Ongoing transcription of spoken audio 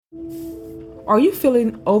Are you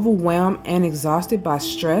feeling overwhelmed and exhausted by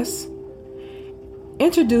stress?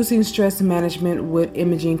 Introducing Stress Management with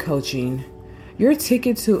Imaging Coaching, your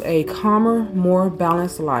ticket to a calmer, more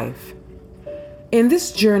balanced life. In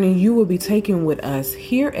this journey you will be taking with us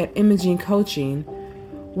here at Imaging Coaching,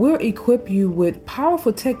 we'll equip you with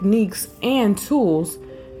powerful techniques and tools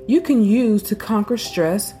you can use to conquer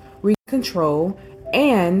stress, control,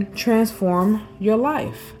 and transform your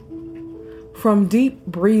life. From deep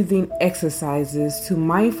breathing exercises to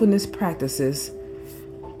mindfulness practices,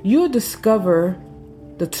 you'll discover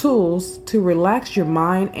the tools to relax your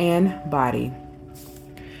mind and body.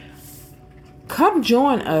 Come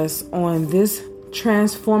join us on this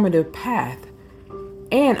transformative path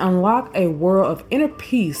and unlock a world of inner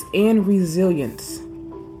peace and resilience.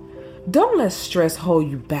 Don't let stress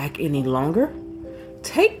hold you back any longer.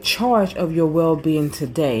 Take charge of your well-being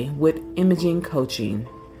today with Imaging Coaching,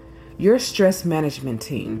 your stress management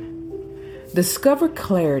team. Discover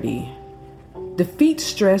clarity. Defeat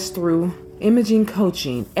stress through Imaging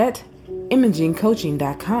Coaching at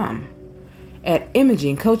imagingcoaching.com, at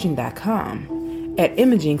imagingcoaching.com, at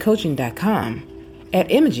imagingcoaching.com, at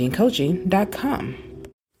imagingcoaching.com.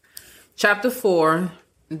 Chapter 4,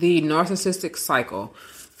 The Narcissistic Cycle.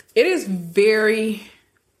 It is very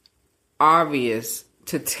obvious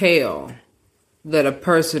to tell that a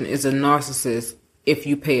person is a narcissist if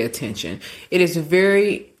you pay attention. It is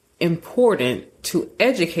very important to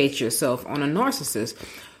educate yourself on a narcissist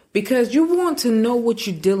because you want to know what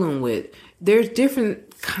you're dealing with. There's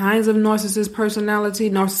different kinds of narcissistic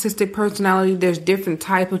personality. There's different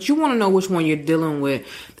types, but you want to know which one you're dealing with.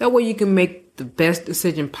 That way you can make the best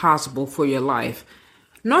decision possible for your life.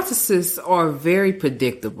 Narcissists are very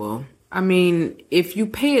predictable. I mean, if you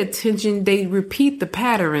pay attention, they repeat the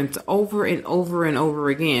patterns over and over and over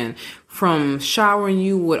again, from showering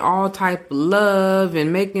you with all type of love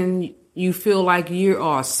and making you feel like you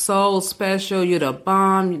are so special, you're the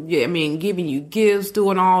bomb, giving you gifts,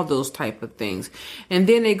 doing all those type of things. And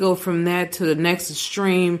then they go from that to the next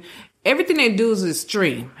extreme. Everything they do is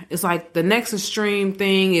extreme. It's like the next extreme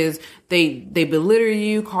thing is they belittle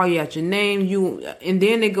you, call you out your name, and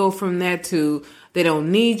then they go from that to they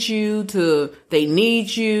don't need you to they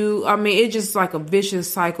need you. I mean, it's just like a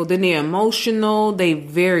vicious cycle. Then they're emotional. They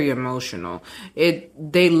very emotional.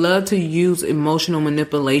 They love to use emotional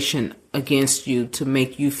manipulation against you to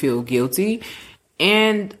make you feel guilty.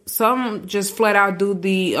 And some just flat out do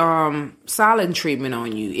the silent treatment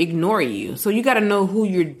on you, ignore you. So you got to know who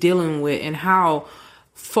you're dealing with and how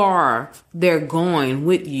far they're going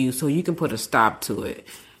with you so you can put a stop to it.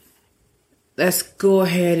 Let's go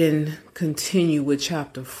ahead and continue with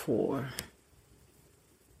Chapter 4.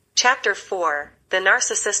 Chapter 4, The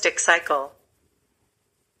Narcissistic Cycle.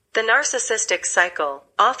 The narcissistic cycle,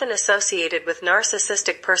 often associated with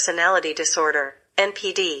narcissistic personality disorder,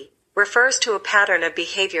 NPD, refers to a pattern of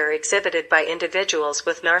behavior exhibited by individuals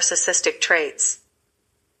with narcissistic traits.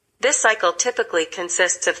 This cycle typically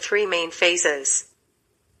consists of 3 main phases.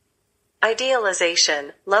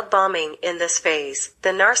 Idealization, love bombing. In this phase, the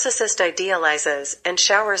narcissist idealizes and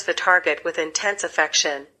showers the target with intense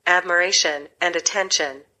affection, admiration, and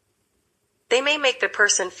attention. They may make the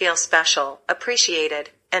person feel special,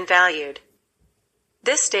 appreciated, and valued.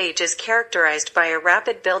 This stage is characterized by a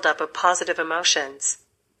rapid buildup of positive emotions.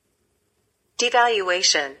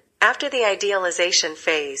 Devaluation. After the idealization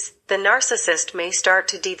phase, the narcissist may start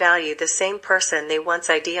to devalue the same person they once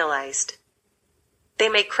idealized. They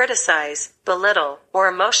may criticize, belittle, or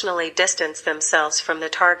emotionally distance themselves from the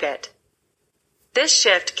target. This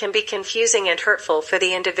shift can be confusing and hurtful for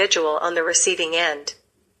the individual on the receiving end.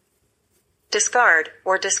 Discard,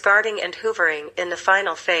 or discarding and hoovering. In the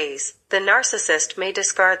final phase, the narcissist may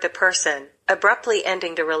discard the person, abruptly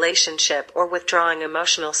ending the relationship or withdrawing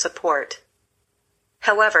emotional support.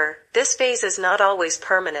 However, this phase is not always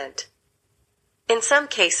permanent. In some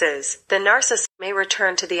cases, the narcissist may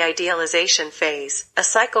return to the idealization phase, a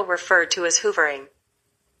cycle referred to as hoovering.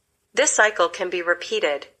 This cycle can be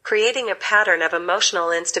repeated, creating a pattern of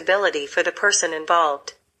emotional instability for the person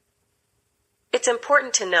involved. It's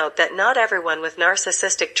important to note that not everyone with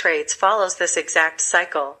narcissistic traits follows this exact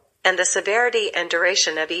cycle, and the severity and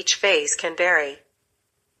duration of each phase can vary.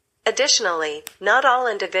 Additionally, not all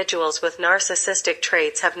individuals with narcissistic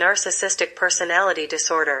traits have narcissistic personality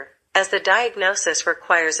disorder, as the diagnosis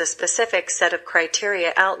requires a specific set of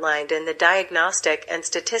criteria outlined in the Diagnostic and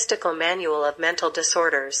Statistical Manual of Mental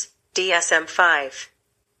Disorders, DSM-5.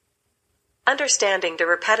 Understanding the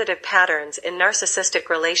repetitive patterns in narcissistic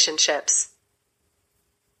relationships.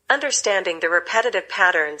 Understanding the repetitive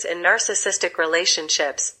patterns in narcissistic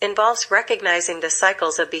relationships involves recognizing the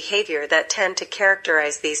cycles of behavior that tend to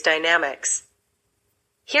characterize these dynamics.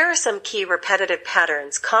 Here are some key repetitive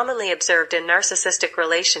patterns commonly observed in narcissistic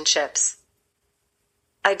relationships.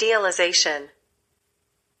 Idealization.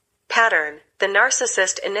 Pattern. The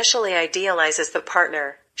narcissist initially idealizes the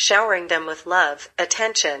partner, showering them with love,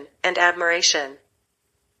 attention, and admiration.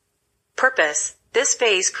 Purpose. This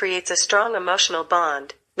phase creates a strong emotional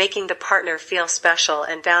bond, making the partner feel special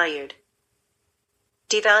and valued.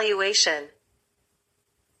 Devaluation.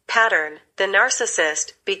 Pattern. The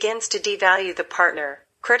narcissist begins to devalue the partner,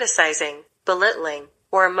 criticizing, belittling,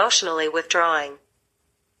 or emotionally withdrawing.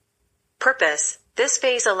 Purpose. This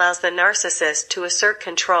phase allows the narcissist to assert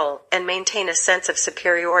control and maintain a sense of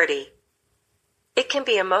superiority. It can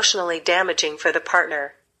be emotionally damaging for the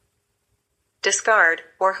partner. Discard,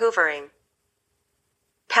 or hoovering.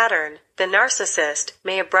 Pattern. The narcissist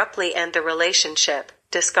may abruptly end the relationship,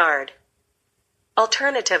 discard.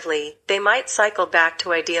 Alternatively, they might cycle back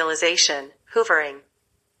to idealization, hoovering.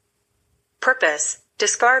 Purpose.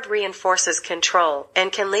 Discard reinforces control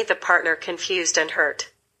and can leave the partner confused and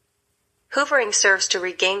hurt. Hoovering serves to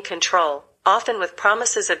regain control, often with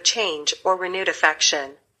promises of change or renewed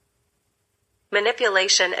affection.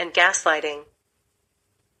 Manipulation and gaslighting.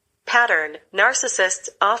 Pattern. Narcissists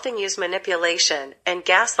often use manipulation and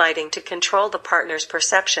gaslighting to control the partner's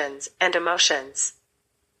perceptions and emotions.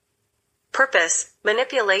 Purpose.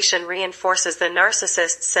 Manipulation reinforces the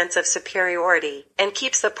narcissist's sense of superiority and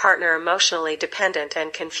keeps the partner emotionally dependent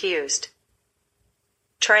and confused.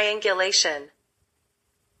 Triangulation.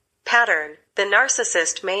 Pattern. The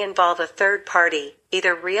narcissist may involve a third party,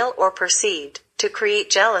 either real or perceived, to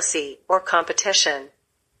create jealousy or competition.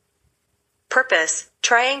 Purpose.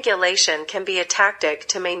 Triangulation can be a tactic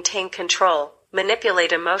to maintain control,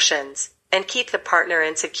 manipulate emotions, and keep the partner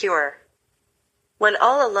insecure. When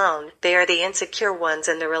all alone, they are the insecure ones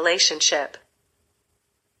in the relationship.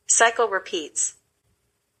 Cycle repeats.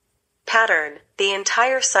 Pattern. The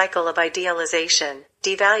entire cycle of idealization,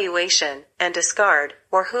 devaluation, and discard,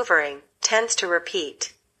 or hoovering, tends to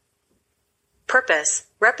repeat. Purpose.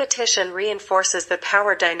 Repetition reinforces the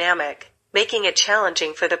power dynamic, making it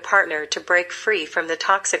challenging for the partner to break free from the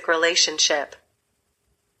toxic relationship.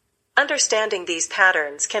 Understanding these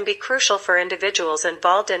patterns can be crucial for individuals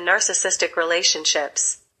involved in narcissistic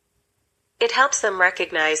relationships. It helps them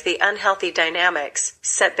recognize the unhealthy dynamics,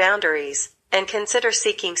 set boundaries, and consider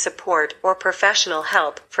seeking support or professional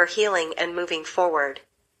help for healing and moving forward.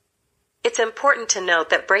 It's important to note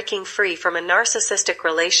that breaking free from a narcissistic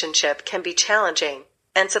relationship can be challenging,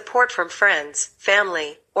 and support from friends,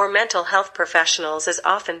 family, or mental health professionals is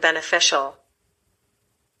often beneficial.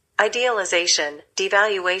 Idealization,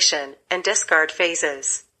 devaluation, and discard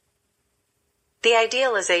phases. The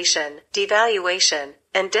idealization, devaluation,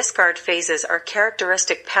 and discard phases are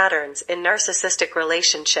characteristic patterns in narcissistic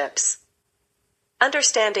relationships.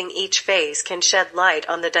 Understanding each phase can shed light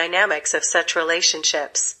on the dynamics of such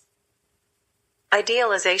relationships.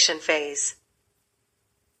 Idealization phase.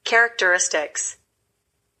 Characteristics.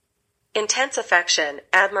 Intense affection,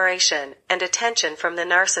 admiration, and attention from the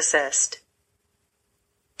narcissist.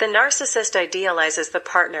 The narcissist idealizes the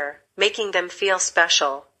partner, making them feel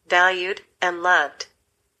special, valued, and loved.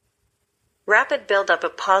 Rapid buildup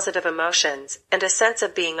of positive emotions and a sense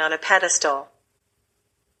of being on a pedestal.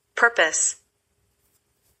 Purpose.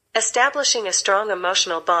 Establishing a strong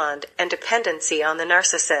emotional bond and dependency on the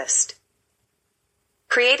narcissist.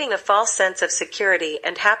 Creating a false sense of security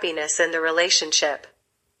and happiness in the relationship.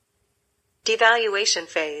 Devaluation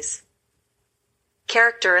phase.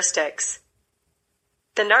 Characteristics.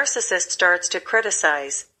 The narcissist starts to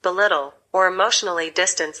criticize, belittle, or emotionally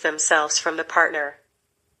distance themselves from the partner.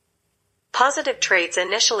 Positive traits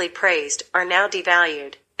initially praised are now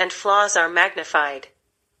devalued, and flaws are magnified.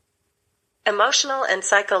 Emotional and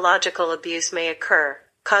psychological abuse may occur,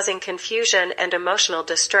 causing confusion and emotional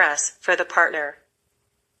distress for the partner.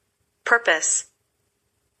 Purpose.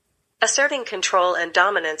 Asserting control and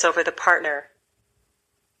dominance over the partner.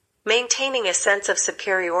 Maintaining a sense of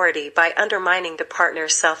superiority by undermining the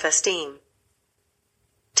partner's self-esteem.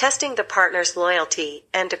 Testing the partner's loyalty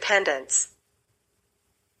and dependence.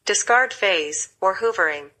 Discard phase, or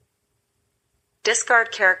hoovering.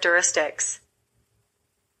 Discard characteristics.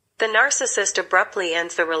 The narcissist abruptly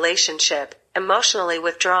ends the relationship, emotionally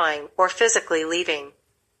withdrawing or physically leaving.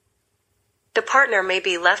 The partner may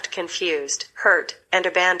be left confused, hurt, and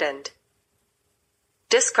abandoned.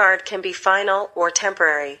 Discard can be final or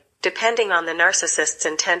temporary, depending on the narcissist's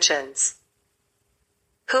intentions.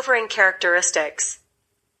 Hoovering characteristics.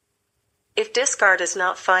 If discard is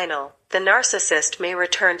not final, the narcissist may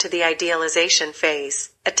return to the idealization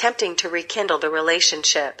phase, attempting to rekindle the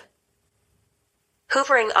relationship.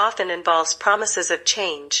 Hoovering often involves promises of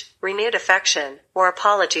change, renewed affection, or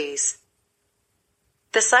apologies.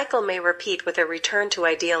 The cycle may repeat with a return to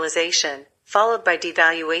idealization, followed by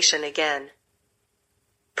devaluation again.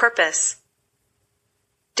 Purpose.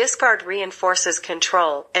 Discard reinforces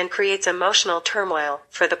control and creates emotional turmoil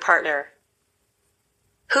for the partner.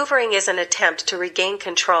 Hoovering is an attempt to regain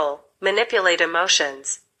control, manipulate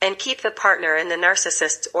emotions, and keep the partner in the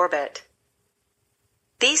narcissist's orbit.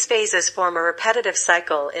 These phases form a repetitive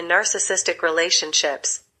cycle in narcissistic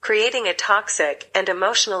relationships, creating a toxic and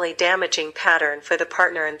emotionally damaging pattern for the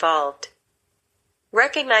partner involved.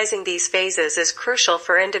 Recognizing these phases is crucial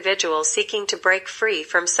for individuals seeking to break free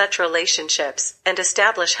from such relationships and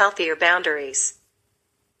establish healthier boundaries.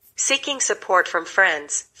 Seeking support from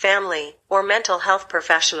friends, family, or mental health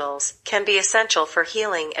professionals can be essential for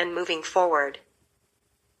healing and moving forward.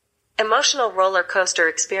 Emotional roller coaster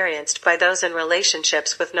experienced by those in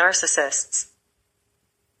relationships with narcissists.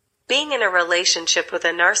 Being in a relationship with a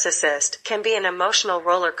narcissist can be an emotional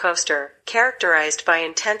roller coaster, characterized by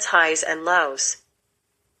intense highs and lows.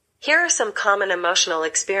 Here are some common emotional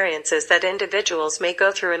experiences that individuals may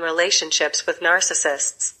go through in relationships with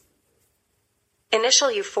narcissists.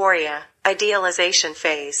 Initial euphoria, idealization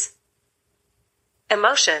phase.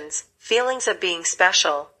 Emotions, feelings of being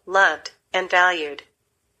special, loved, and valued.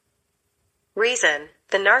 Reason,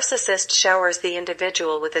 the narcissist showers the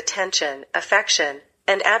individual with attention, affection,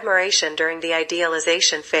 and admiration during the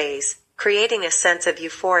idealization phase, creating a sense of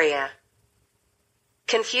euphoria.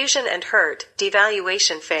 Confusion and hurt,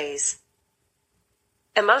 devaluation phase.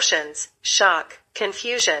 Emotions, shock,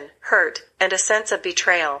 confusion, hurt, and a sense of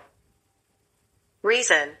betrayal.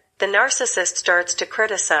 Reason, the narcissist starts to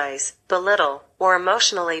criticize, belittle, or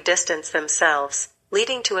emotionally distance themselves,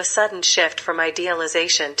 leading to a sudden shift from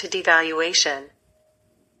idealization to devaluation.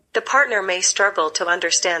 The partner may struggle to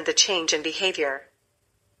understand the change in behavior.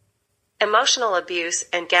 Emotional abuse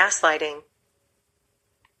and gaslighting.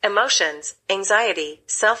 Emotions, anxiety,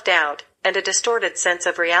 self-doubt, and a distorted sense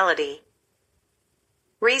of reality.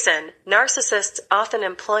 Reason, narcissists often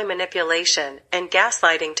employ manipulation and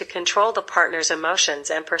gaslighting to control the partner's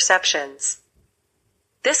emotions and perceptions.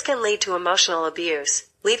 This can lead to emotional abuse,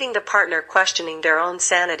 leaving the partner questioning their own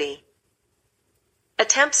sanity.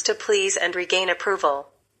 Attempts to please and regain approval.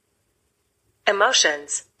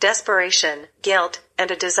 Emotions, desperation, guilt,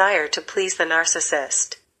 and a desire to please the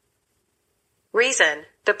narcissist. Reason,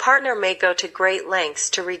 the partner may go to great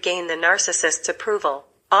lengths to regain the narcissist's approval,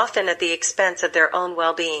 often at the expense of their own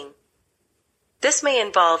well-being. This may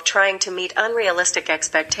involve trying to meet unrealistic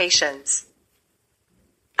expectations.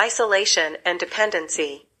 Isolation and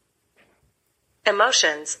dependency.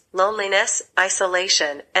 Emotions, loneliness,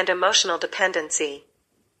 isolation, and emotional dependency.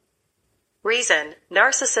 Reason,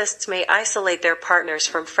 narcissists may isolate their partners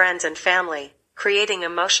from friends and family, creating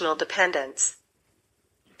emotional dependence.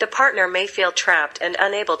 The partner may feel trapped and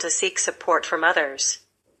unable to seek support from others.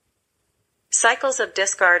 Cycles of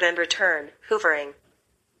discard and return, hoovering.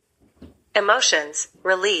 Emotions,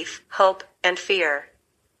 relief, hope, and fear.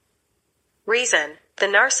 Reason, the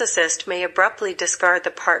narcissist may abruptly discard the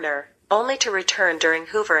partner, only to return during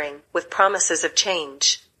hoovering, with promises of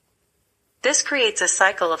change. This creates a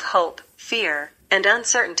cycle of hope, fear, and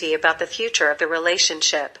uncertainty about the future of the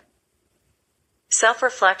relationship.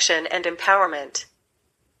 Self-reflection and empowerment.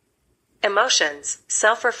 Emotions,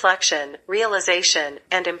 self-reflection, realization,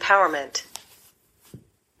 and empowerment.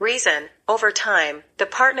 Reason, over time, the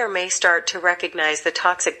partner may start to recognize the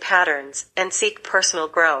toxic patterns and seek personal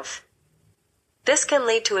growth. This can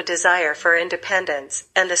lead to a desire for independence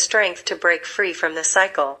and the strength to break free from the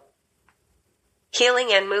cycle.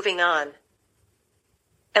 Healing and moving on.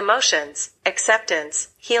 Emotions, acceptance,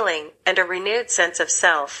 healing, and a renewed sense of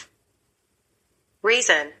self.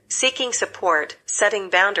 Reason, seeking support, setting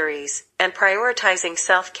boundaries, and prioritizing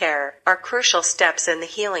self-care are crucial steps in the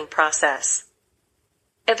healing process.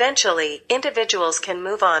 Eventually, individuals can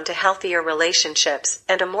move on to healthier relationships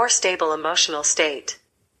and a more stable emotional state.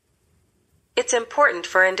 It's important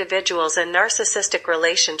for individuals in narcissistic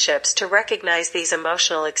relationships to recognize these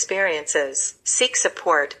emotional experiences, seek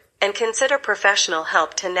support, and consider professional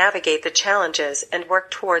help to navigate the challenges and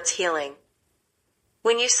work towards healing.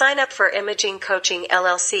 When you sign up for Imaging Coaching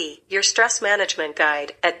LLC, your stress management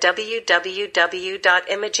guide, at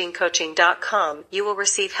www.imagingcoaching.com, you will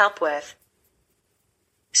receive help with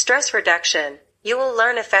stress reduction. You will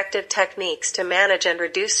learn effective techniques to manage and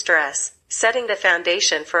reduce stress, setting the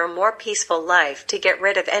foundation for a more peaceful life to get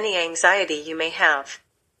rid of any anxiety you may have.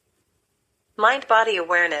 Mind-body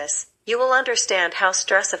awareness. you will understand how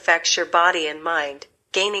stress affects your body and mind,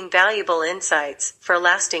 gaining valuable insights for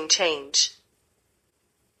lasting change.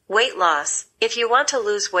 Weight loss. If you want to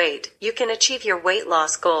lose weight, you can achieve your weight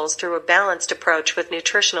loss goals through a balanced approach with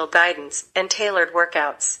nutritional guidance and tailored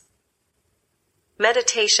workouts.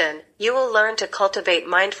 Meditation. You will learn to cultivate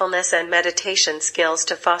mindfulness and meditation skills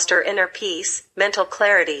to foster inner peace, mental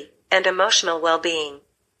clarity, and emotional well-being.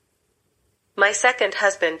 My second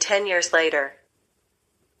husband 10 years later.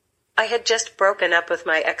 I had just broken up with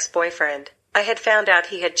my ex-boyfriend. I had found out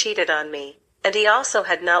he had cheated on me, and he also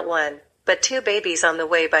had not one, but 2 babies on the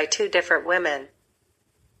way by 2 different women.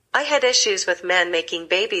 I had issues with men making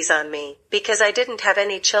babies on me, because I didn't have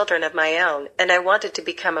any children of my own and I wanted to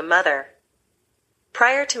become a mother.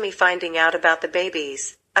 Prior to me finding out about the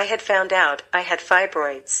babies, I had found out I had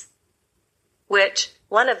fibroids. Which,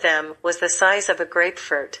 one of them, was the size of a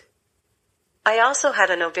grapefruit. I also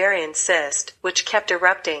had an ovarian cyst, which kept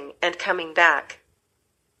erupting and coming back.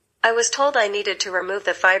 I was told I needed to remove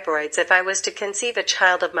the fibroids if I was to conceive a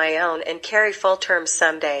child of my own and carry full terms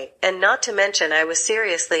someday, and not to mention I was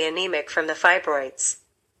seriously anemic from the fibroids.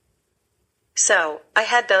 So, I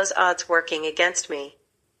had those odds working against me.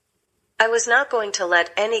 I was not going to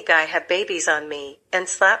let any guy have babies on me and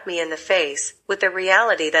slap me in the face with the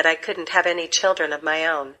reality that I couldn't have any children of my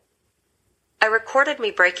own. I recorded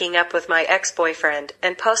me breaking up with my ex-boyfriend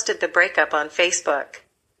and posted the breakup on Facebook.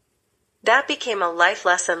 That became a life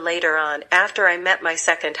lesson later on after I met my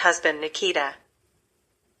second husband Nikita.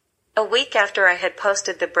 A week after I had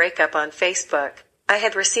posted the breakup on Facebook, I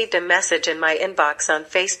had received a message in my inbox on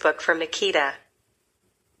Facebook from Nikita.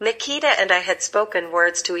 Nikita and I had spoken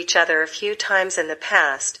words to each other a few times in the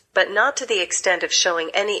past, but not to the extent of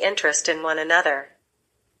showing any interest in one another.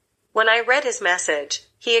 When I read his message,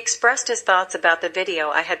 he expressed his thoughts about the video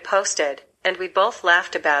I had posted, and we both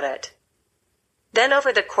laughed about it. Then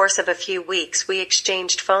over the course of a few weeks we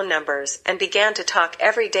exchanged phone numbers and began to talk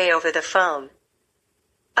every day over the phone.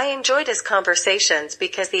 I enjoyed his conversations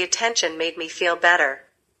because the attention made me feel better.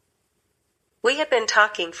 We had been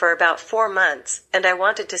talking for about 4 months, and I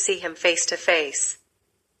wanted to see him face to face.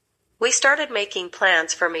 We started making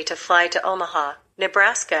plans for me to fly to Omaha,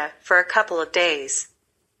 Nebraska, for a couple of days.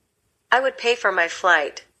 I would pay for my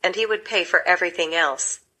flight, and he would pay for everything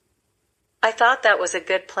else. I thought that was a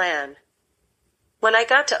good plan. When I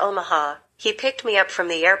got to Omaha, he picked me up from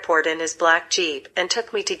the airport in his black Jeep and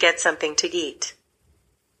took me to get something to eat.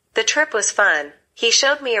 The trip was fun. He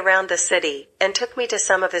showed me around the city and took me to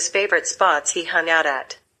some of his favorite spots he hung out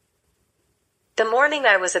at. The morning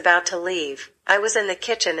I was about to leave, I was in the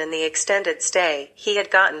kitchen in the extended stay he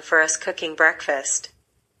had gotten for us cooking breakfast.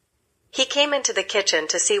 He came into the kitchen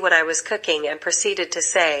to see what I was cooking and proceeded to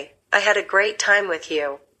say, "I had a great time with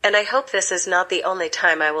you, and I hope this is not the only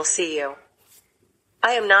time I will see you.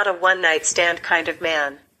 I am not a one-night stand kind of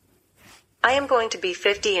man. I am going to be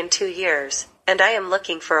 50 in 2 years, and I am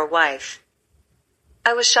looking for a wife."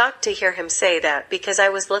 I was shocked to hear him say that because I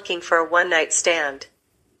was looking for a one-night stand.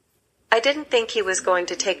 I didn't think he was going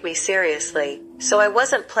to take me seriously, so I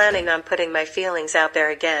wasn't planning on putting my feelings out there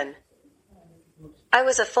again. I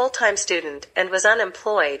was a full-time student and was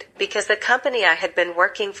unemployed because the company I had been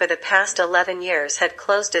working for the past 11 years had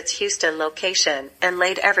closed its Houston location and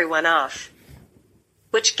laid everyone off,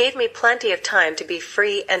 which gave me plenty of time to be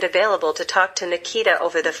free and available to talk to Nikita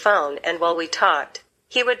over the phone, and while we talked,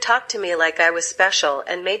 he would talk to me like I was special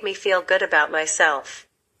and made me feel good about myself.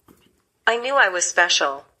 I knew I was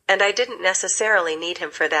special, and I didn't necessarily need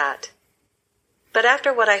him for that. But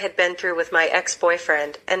after what I had been through with my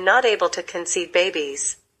ex-boyfriend and not able to conceive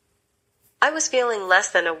babies, I was feeling less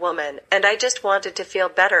than a woman, and I just wanted to feel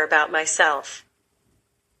better about myself.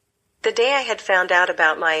 The day I had found out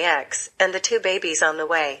about my ex and the 2 babies on the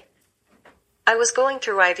way, I was going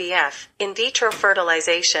through IVF, in vitro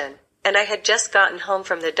fertilization, and I had just gotten home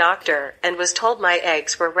from the doctor and was told my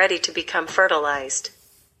eggs were ready to become fertilized.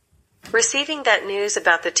 Receiving that news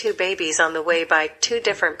about the 2 babies on the way by 2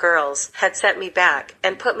 different girls had set me back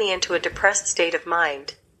and put me into a depressed state of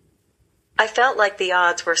mind. I felt like the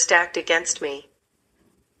odds were stacked against me.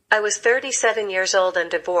 I was 37 years old and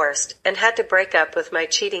divorced, and had to break up with my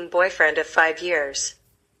cheating boyfriend of 5 years.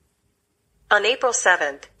 On April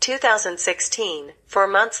 7, 2016, 4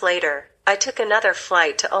 months later, I took another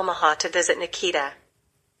flight to Omaha to visit Nikita.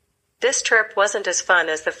 This trip wasn't as fun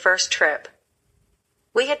as the first trip.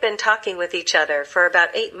 We had been talking with each other for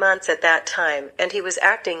about 8 months at that time, and he was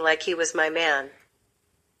acting like he was my man.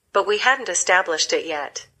 But we hadn't established it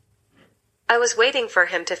yet. I was waiting for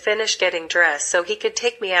him to finish getting dressed so he could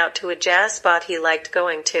take me out to a jazz spot he liked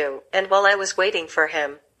going to, and while I was waiting for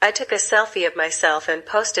him, I took a selfie of myself and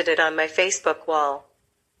posted it on my Facebook wall.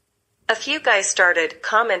 A few guys started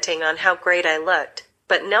commenting on how great I looked,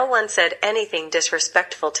 but no one said anything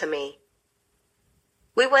disrespectful to me.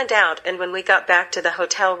 We went out, and when we got back to the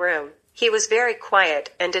hotel room, he was very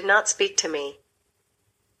quiet and did not speak to me.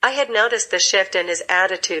 I had noticed the shift in his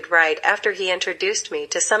attitude right after he introduced me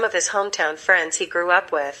to some of his hometown friends he grew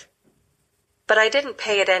up with. But I didn't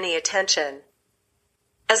pay it any attention.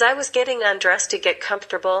 As I was getting undressed to get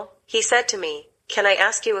comfortable, he said to me, "Can I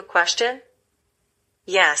ask you a question?"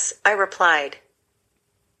 "Yes," I replied.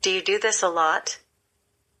 "Do you do this a lot?"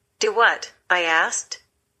 "Do what?" I asked.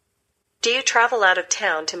 "Do you travel out of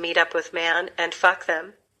town to meet up with men and fuck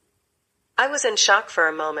them?" I was in shock for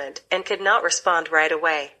a moment and could not respond right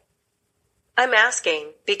away. "I'm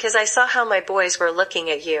asking because I saw how my boys were looking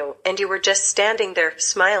at you and you were just standing there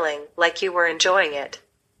smiling like you were enjoying it.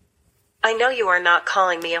 I know you are not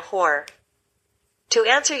calling me a whore. To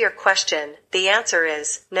answer your question, the answer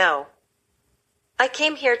is no. I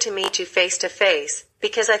came here to meet you face to face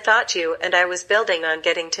because I thought you and I was building on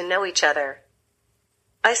getting to know each other.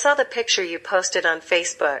 I saw the picture you posted on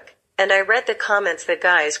Facebook, and I read the comments the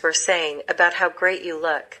guys were saying about how great you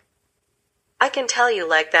look. I can tell you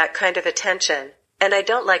like that kind of attention, and I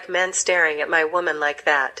don't like men staring at my woman like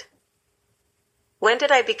that." "When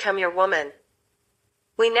did I become your woman?"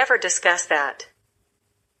 "We never discussed that.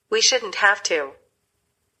 We shouldn't have to.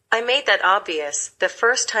 I made that obvious the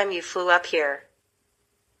first time you flew up here.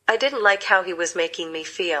 I didn't like how he was making me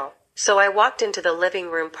feel, so I walked into the living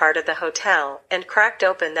room part of the hotel and cracked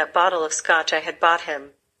open that bottle of scotch I had bought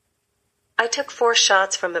him. I took 4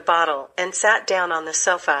 shots from the bottle and sat down on the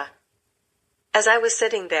sofa. As I was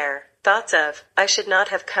sitting there, thoughts of, I should not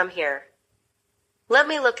have come here. Let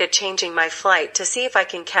me look at changing my flight to see if I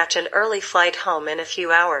can catch an early flight home in a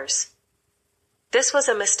few hours. This was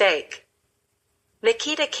a mistake.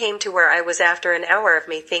 Nikita came to where I was after an hour of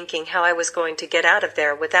me thinking how I was going to get out of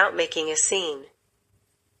there without making a scene.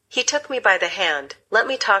 He took me by the hand, let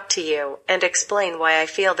me talk to you, and explain why I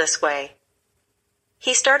feel this way.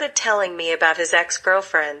 He started telling me about his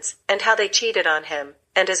ex-girlfriends, and how they cheated on him,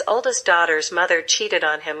 and his oldest daughter's mother cheated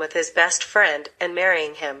on him with his best friend and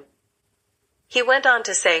marrying him. He went on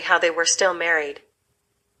to say how they were still married.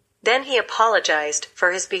 Then he apologized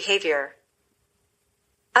for his behavior.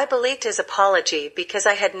 I believed his apology because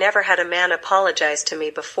I had never had a man apologize to me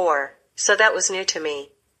before, so that was new to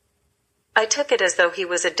me. I took it as though he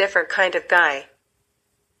was a different kind of guy,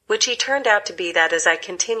 which he turned out to be that as I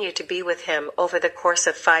continued to be with him over the course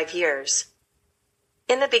of 5 years.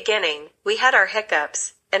 In the beginning, we had our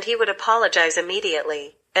hiccups, and he would apologize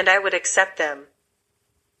immediately, and I would accept them.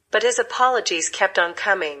 But his apologies kept on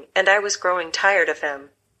coming, and I was growing tired of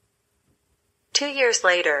him. 2 years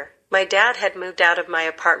later, my dad had moved out of my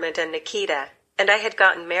apartment and Nikita, and I had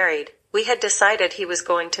gotten married. We had decided he was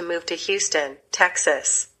going to move to Houston,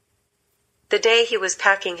 Texas. The day he was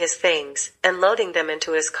packing his things and loading them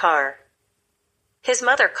into his car, his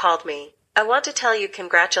mother called me. "I want to tell you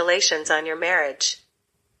congratulations on your marriage."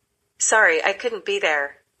 "Sorry, I couldn't be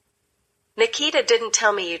there. Nikita didn't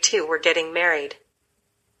tell me you two were getting married.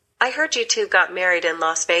 I heard you two got married in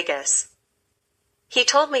Las Vegas. He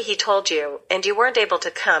told me he told you, and you weren't able to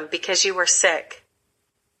come because you were sick."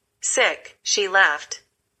 "Sick?" she laughed.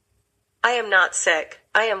 "I am not sick,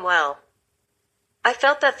 I am well. I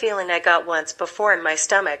felt that feeling I got once before in my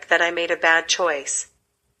stomach that I made a bad choice."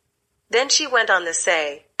 Then she went on to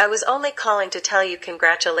say, "I was only calling to tell you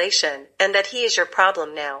congratulations, and that he is your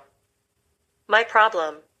problem now." "My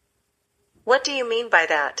problem? What do you mean by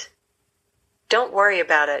that?" "Don't worry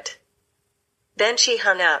about it." Then she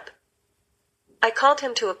hung up. "I called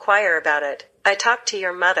him to inquire about it. I talked to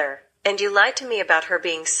your mother, and you lied to me about her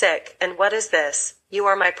being sick, and what is this? You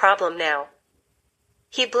are my problem now."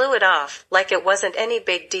 He blew it off like it wasn't any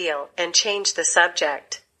big deal and changed the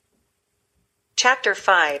subject. Chapter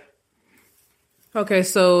 5. Okay,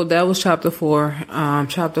 so that was chapter 4.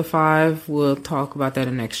 Chapter 5, we'll talk about that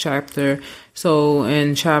in the next chapter. So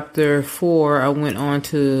in chapter 4, I went on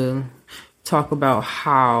to talk about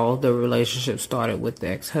how the relationship started with the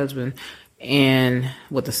ex-husband and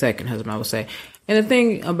with the second husband, I would say. And the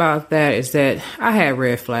thing about that is that I had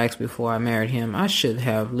red flags before I married him. I should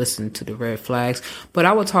have listened to the red flags, but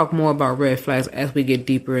I will talk more about red flags as we get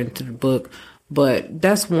deeper into the book. But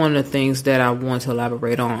that's one of the things that I want to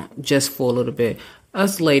elaborate on just for a little bit.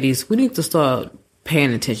 Us ladies, we need to start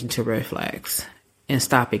paying attention to red flags and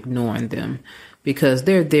stop ignoring them, because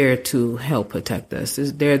they're there to help protect us.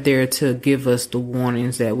 They're there to give us the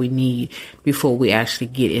warnings that we need before we actually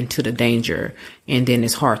get into the danger, and then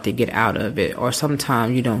it's hard to get out of it, or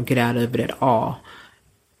sometimes you don't get out of it at all.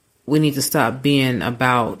 We need to stop being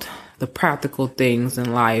about the practical things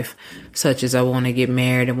in life, such as I want to get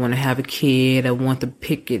married, I want to have a kid, I want the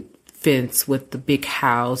picket fence with the big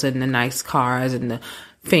house and the nice cars and the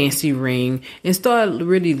fancy ring, and start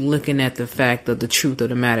really looking at the fact of the truth of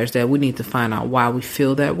the matter is that we need to find out why we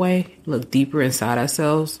feel that way, look deeper inside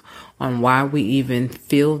ourselves on why we even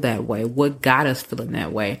feel that way, what got us feeling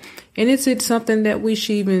that way, and is it something that we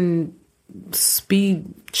should even be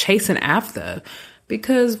chasing after?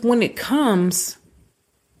 Because when it comes,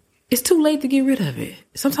 it's too late to get rid of it.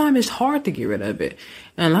 Sometimes it's hard to get rid of it.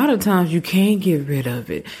 And a lot of times you can't get rid of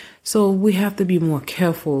it. So we have to be more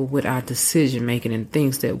careful with our decision making and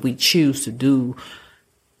things that we choose to do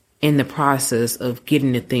in the process of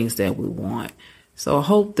getting the things that we want. So I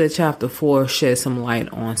hope that chapter 4 sheds some light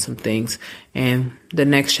on some things. And the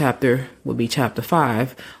next chapter will be chapter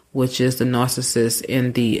 5, which is the narcissist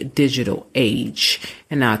in the digital age.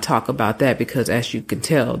 And I'll talk about that because, as you can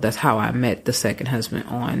tell, that's how I met the second husband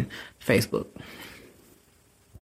on Facebook.